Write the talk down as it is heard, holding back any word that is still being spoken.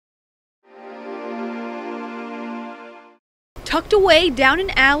Tucked away down an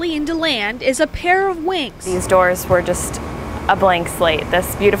alley in DeLand is a pair of wings. These doors were just a blank slate,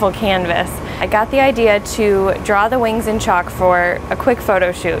 this beautiful canvas. I got the idea to draw the wings in chalk for a quick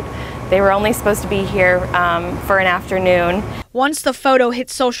photo shoot. They were only supposed to be here for an afternoon. Once the photo hit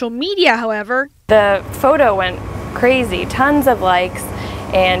social media, however, the photo went crazy, tons of likes,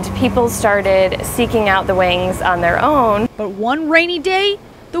 and people started seeking out the wings on their own. But one rainy day,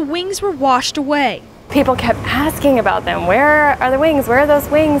 the wings were washed away. People kept asking about them. Where are the wings? Where are those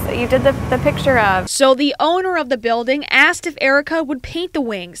wings that you did the picture of? So the owner of the building asked if Erica would paint the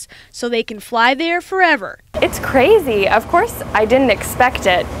wings so they can fly there forever. It's crazy. Of course, I didn't expect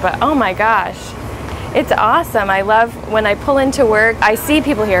it, but oh my gosh. It's awesome. I love when I pull into work, I see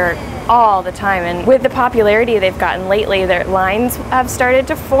people here all the time, and with the popularity they've gotten lately, their lines have started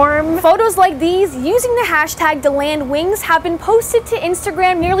to form. Photos like these using the hashtag DeLandWings have been posted to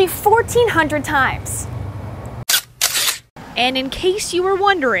Instagram nearly 1,400 times. And in case you were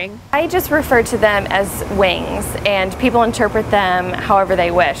wondering, I just refer to them as wings, and people interpret them however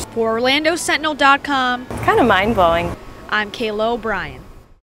they wish. For OrlandoSentinel.com, It's kind of mind-blowing. I'm Kayla O'Brien.